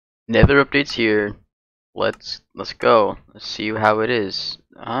Nether updates here. Let's go. Let's see how it is.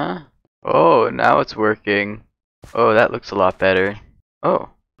 Huh? Oh, now it's working. Oh, that looks a lot better. Oh,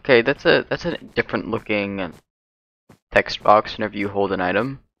 okay. That's a different looking text box whenever you hold an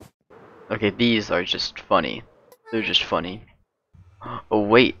item. Okay, these are just funny. They're just funny. Oh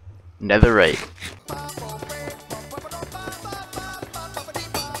wait, netherite.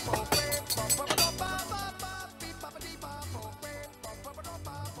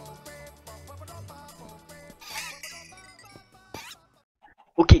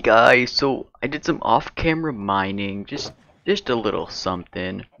 Okay guys, so I did some off-camera mining, just a little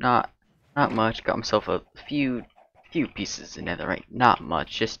something, not much. Got myself a few pieces of netherite, not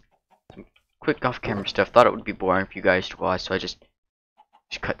much, just some quick off-camera stuff. Thought it would be boring for you guys to watch, so I just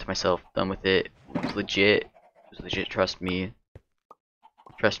cut to myself, done with it. It was legit. It was legit. Trust me.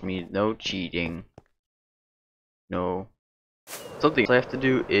 Trust me. No cheating. No. Something I have to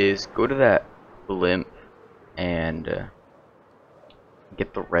do is go to that blimp and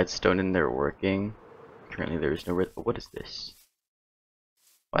get the redstone in there working. Currently there is no red. What is this?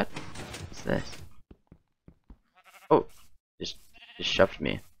 What? What's this? Oh, just shoved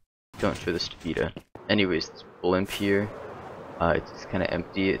me. Don't show this to Vita. Anyways, this blimp here, it's kind of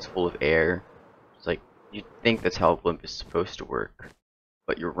empty. It's full of air. It's like you'd think that's how a blimp is supposed to work,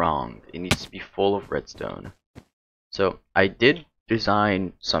 but you're wrong. It needs to be full of redstone. So I did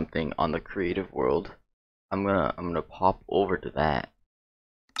design something on the creative world. I'm gonna pop over to that.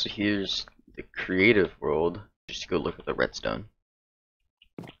 So here's the creative world. Just go look at the redstone.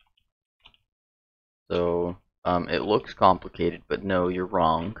 So it looks complicated, but no, you're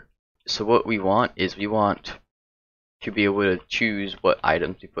wrong. So what we want is we want to be able to choose what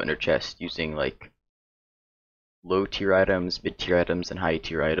items we put in our chest using like low tier items, mid tier items, and high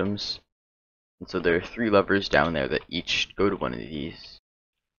tier items. And so there are 3 levers down there that each go to one of these.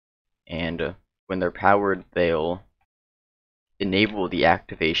 And when they're powered, they'll enable the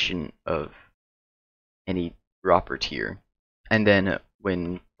activation of any dropper tier. And then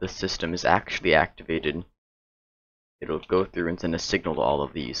when the system is actually activated, it'll go through and send a signal to all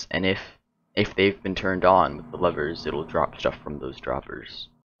of these. And if they've been turned on with the levers, it'll drop stuff from those droppers.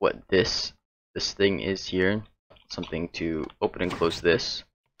 What this thing is here, something to open and close this,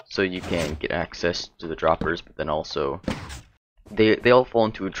 so you can get access to the droppers, but then also they all fall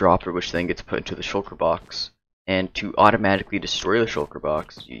into a dropper, which then gets put into the shulker box. And to automatically destroy the shulker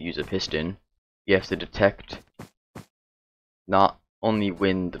box, you use a piston. You have to detect not only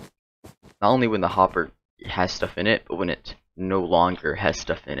when the hopper has stuff in it, but when it no longer has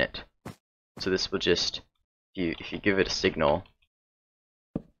stuff in it. So this will just, if you give it a signal,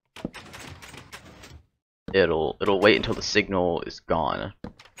 it'll wait until the signal is gone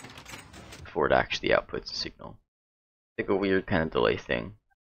before it actually outputs a signal. Like a weird kind of delay thing.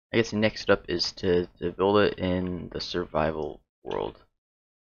 I guess next up is to build it in the survival world.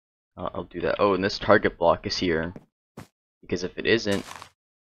 I'll do that. Oh, and this target block is here because if it isn't,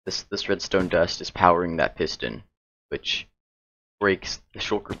 this redstone dust is powering that piston, which breaks the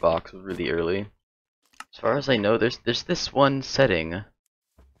shulker box really early. As far as I know, there's this one setting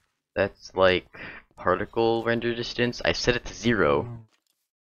that's like particle render distance. I set it to 0,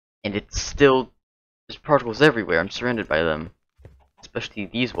 and it's still, there's particles everywhere. I'm surrounded by them, especially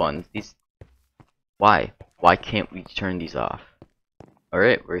these ones. Why can't we turn these off? All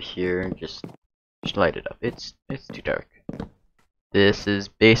right, we're here. Just light it up. It's too dark. This is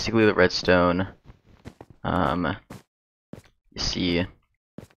basically the redstone. You see,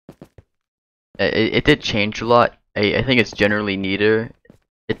 it did change a lot. I think it's generally neater.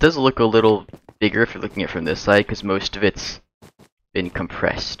 It does look a little bigger if you're looking at it from this side, because most of it's been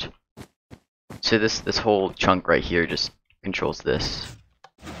compressed. So this whole chunk right here just controls this.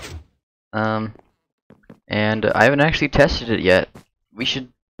 And I haven't actually tested it yet. We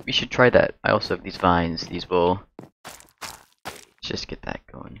should try that. I also have these vines. These will, let's just get that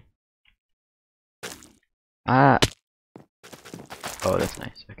going. Ah. Oh, that's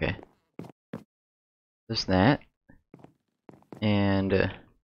nice. Okay. There's that. And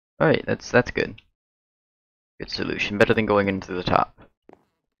alright, that's good. Good solution. Better than going into the top.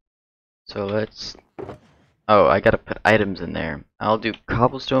 So let's. Oh, I gotta put items in there. I'll do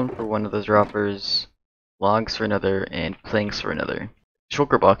cobblestone for one of those droppers, logs for another, and planks for another.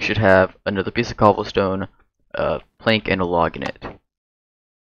 Shulker box should have another piece of cobblestone, a plank, and a log in it.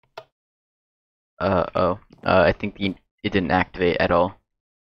 I think it didn't activate at all.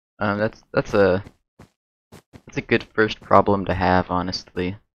 That's a good first problem to have,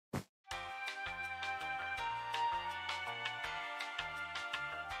 honestly.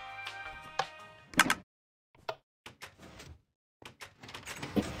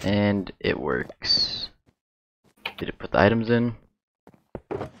 And it works. Did it put the items in?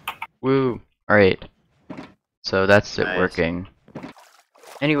 Woo! Alright. So that's it Nice. working.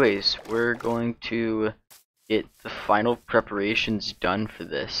 Anyways, we're going to get the final preparations done for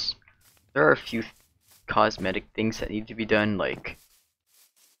this. There are a few cosmetic things that need to be done, like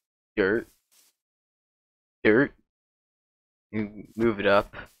dirt. You move it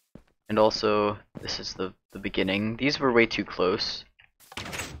up. And also, this is the beginning. These were way too close.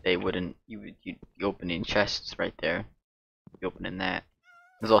 They wouldn't, you'd open in chests right there. You open in that.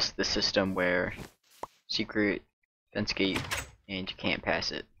 There's also the system where secret fence gate and you can't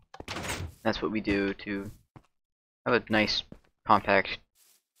pass it. That's what we do to have a nice compact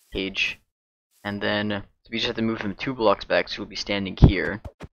cage. And then we just have to move them 2 blocks back, so we'll be standing here.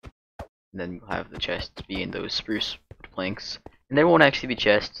 And then we'll have the chests be in those spruce planks. And there won't actually be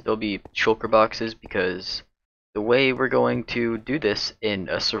chests, there'll be shulker boxes, because the way we're going to do this in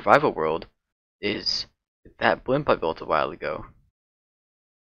a survival world is that blimp I built a while ago.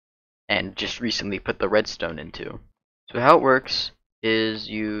 And just recently put the redstone into. So how it works is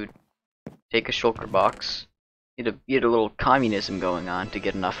you take a shulker box, you get a little communism going on to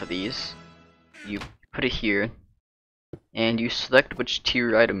get enough of these. You put it here, and you select which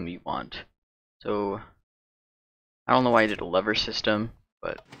tier item you want. So I don't know why I did a lever system,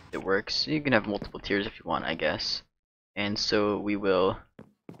 but it works. You can have multiple tiers if you want, I guess. And so we will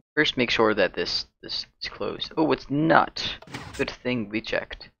first make sure that this is closed. Oh, it's not. Good thing we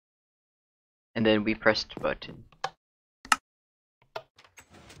checked. And then we pressed button.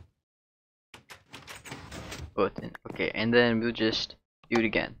 Okay, and then we'll just do it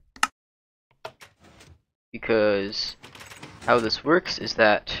again. Because how this works is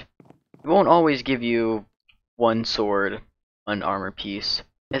that it won't always give you one sword, an armor piece.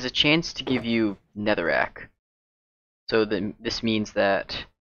 It has a chance to give you netherrack. So this means that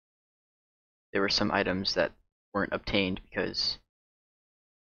there were some items that weren't obtained because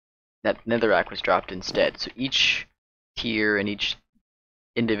that netherrack was dropped instead. So each tier and each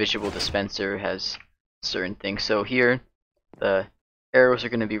individual dispenser has certain things. So here, the arrows are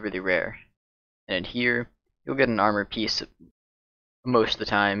going to be really rare. And in here, you'll get an armor piece most of the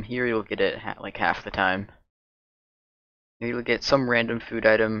time. Here you'll get it like half the time. You'll get some random food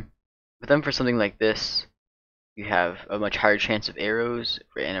item. But then for something like this, you have a much higher chance of arrows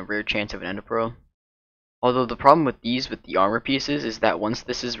and a rare chance of an ender pearl. Although the problem with these, with the armor pieces, is that once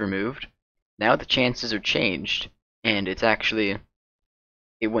this is removed, now the chances are changed, and it's actually,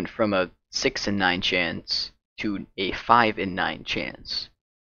 it went from a 6 in 9 chance to a 5 in 9 chance.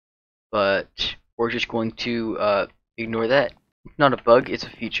 But we're just going to ignore that. It's not a bug, it's a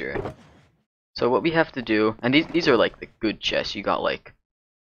feature. So what we have to do, and these are like the good chests. You got like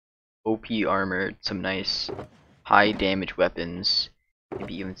OP armor, some nice high damage weapons,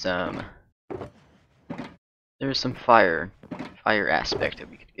 maybe even some. There's some fire aspect that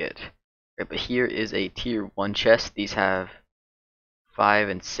we could get. Right, but here is a tier 1 chest. These have 5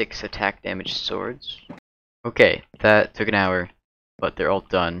 and 6 attack damage swords. Okay, that took an hour, but they're all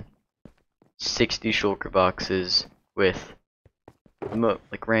done. 60 shulker boxes with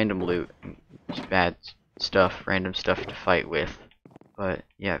like random loot, just bad stuff, random stuff to fight with. But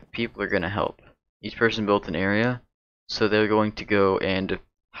yeah, people are gonna help. Each person built an area, so they're going to go and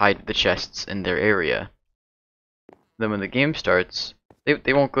hide the chests in their area. Then when the game starts,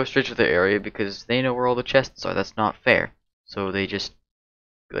 they won't go straight to their area because they know where all the chests are. That's not fair. So they just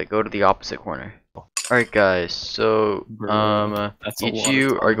like go to the opposite corner. Alright guys, so each of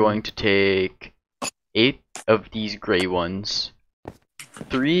you are going to take 8 of these gray ones,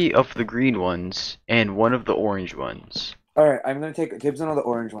 3 of the green ones, and 1 of the orange ones. Alright, I'm gonna take dibs on all the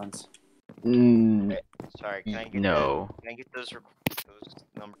orange ones. Sorry, can I get no. Can I get those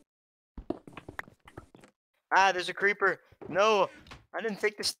numbers? Ah, there's a creeper. No, I didn't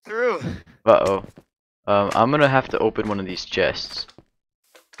think this through. Uh-oh. I'm gonna have to open one of these chests.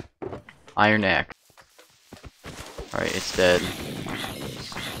 Iron axe. Alright, it's dead.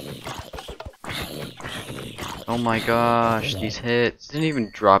 Oh my gosh, these hits didn't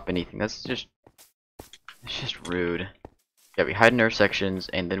even drop anything. That's just rude. Yeah, we hide in our sections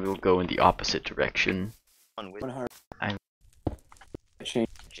and then we'll go in the opposite direction.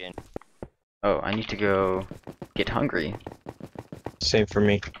 Oh, I need to go get hungry. Same for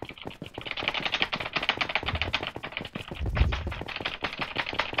me.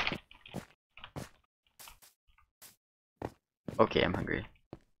 Okay, I'm hungry.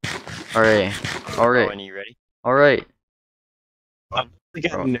 Alright. Alright. Are you ready? Alright. I'm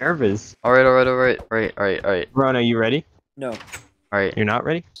getting nervous. Alright. Ron, are you ready? No. Alright. You're not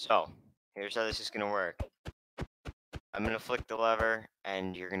ready? So, here's how this is gonna work. I'm gonna flick the lever,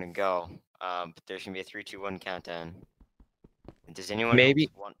 and you're gonna go. But there's gonna be a 3, 2, 1 countdown. Does anyone Maybe-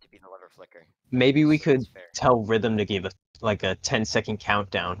 else want to be the lever flicker? Maybe we So could it's fair. tell Rhythm to give like a 10-second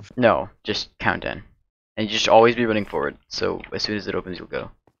countdown. No, just countdown. And you just always be running forward. So as soon as it opens, you'll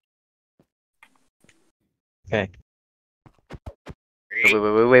go. Okay.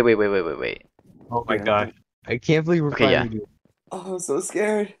 Wait, wait. Oh my Yeah. god. I can't believe we're Okay, yeah. finally doing Oh, I'm so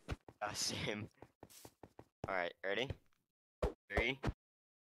scared. Same. Alright, ready? 3,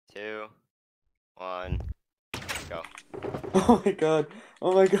 2, 1, go. Oh my god.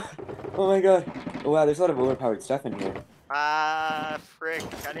 Oh my god. Oh my god. Oh wow, there's a lot of overpowered stuff in here. Ah, frick!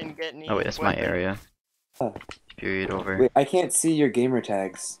 I didn't get any. Oh wait, that's my weapon. area. Oh. Period over. Wait, I can't see your gamer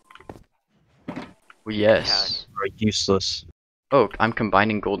tags. Well, yes. are useless. Oh, I'm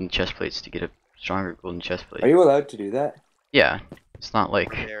combining golden chest plates to get a stronger golden chest plate. Are you allowed to do that? Yeah, it's not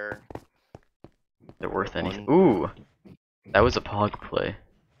like There. they're worth anything. One. Ooh, that was a pog play.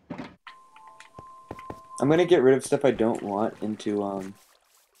 I'm gonna get rid of stuff I don't want into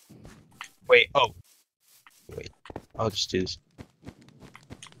Wait, oh. Wait. I'll just do this.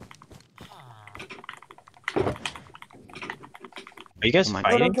 Are you guys Oh my Oh,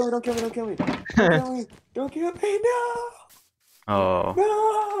 fighting? don't kill me, don't kill me, don't kill me. Don't kill me, don't kill me, no! Oh,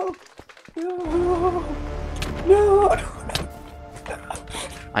 No! No! No!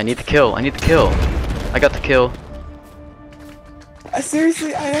 I need the kill. I need the kill. I got the kill.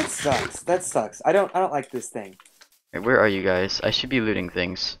 Seriously, that sucks. That sucks. I don't like this thing. Wait, where are you guys? I should be looting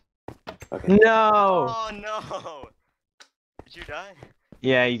things. Okay. No! Oh no! Did you die?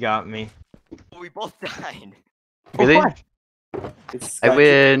 Yeah, you got me. We both died. Really? What? It's I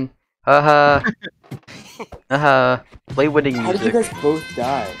win. Haha. Haha. Play winning How did you music. guys both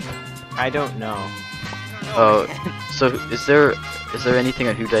die? I don't know. I don't know, Oh, man. so is there anything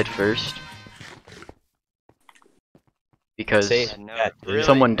on who died first? Because Say- Yeah, no, Yeah, really,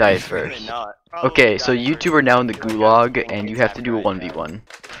 someone died really first. not. Probably okay, so died you first. two are now in the You and gulag, Justin and you came have to do a after I died. 1v1.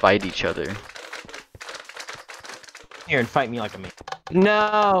 Fight each other. Here and fight me like a man.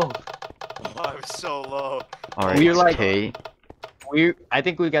 No! Oh, I was so low. Alright, We're like- okay. I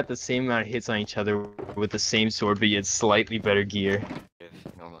think we got the same amount of hits on each other with the same sword, but yet slightly better gear.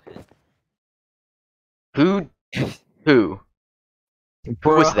 Normal hit. Who? Who? Who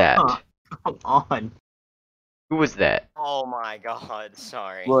was that? Come on. Who was that? Oh my god,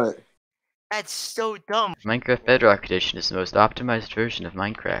 sorry. What? That's so dumb. Minecraft Bedrock Edition is the most optimized version of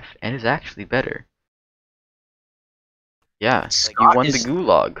Minecraft, and is actually better. Yeah, you Scott won the is-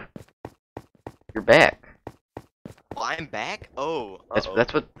 gulag. You're back. Oh, I'm back? Oh.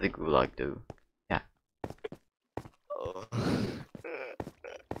 That's what the gulag do. Oh.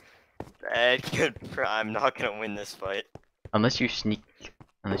 Bad good I'm not gonna win this fight. Unless you sneaky.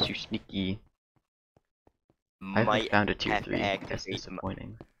 I haven't Might found a tier have to 3. That's activate my-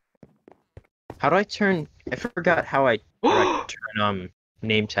 disappointing. How do I turn? I forgot how I turn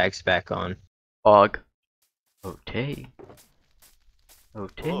name tags back on. Og. Otay.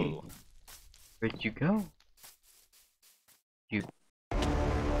 Otay. Whoa. Where'd you go?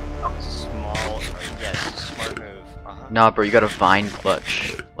 Small, or yes, smart move. Uh-huh. Nah, bro, you got a vine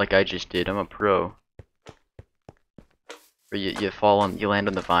clutch, like I just did. I'm a pro. Or you land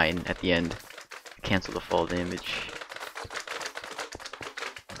on the vine at the end. Cancel the fall damage.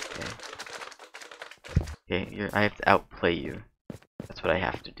 Okay, I have to outplay you. That's what I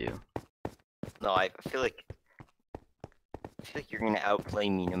have to do. No, I feel like you're gonna outplay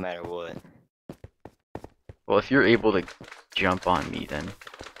me no matter what. Well, if you're able to jump on me, then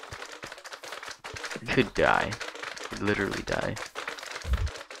you could die. You could literally die.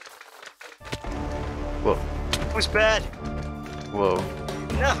 Whoa, It was bad. whoa.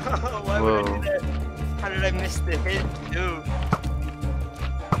 No, why would I Whoa. do that? How did I miss the hit, dude?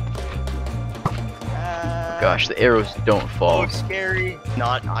 Gosh, the arrows don't fall. Oh, scary.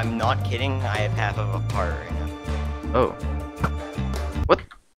 I'm not kidding. I have half of a part right now. Oh. What?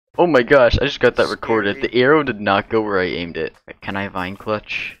 Oh my gosh, I just got that recorded. Scary. The arrow did not go where I aimed it. Can I vine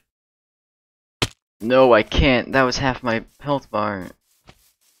clutch? No, I can't. That was half my health bar.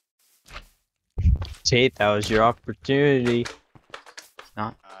 Tate, that was your opportunity. It's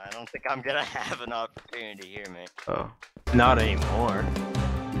not. I don't think I'm gonna have an opportunity here, mate. Oh. Not anymore.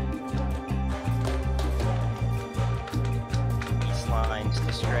 These lines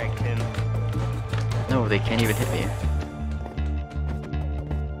distract him. No, they can't even hit me.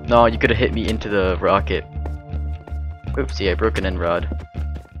 No, you could have hit me into the rocket. Oopsie, I broke an end rod.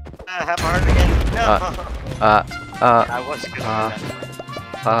 Have a heart again. No. I was gonna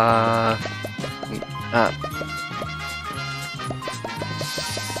do that.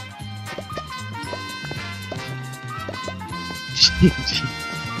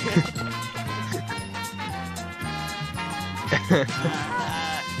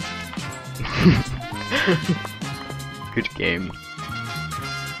 Good game.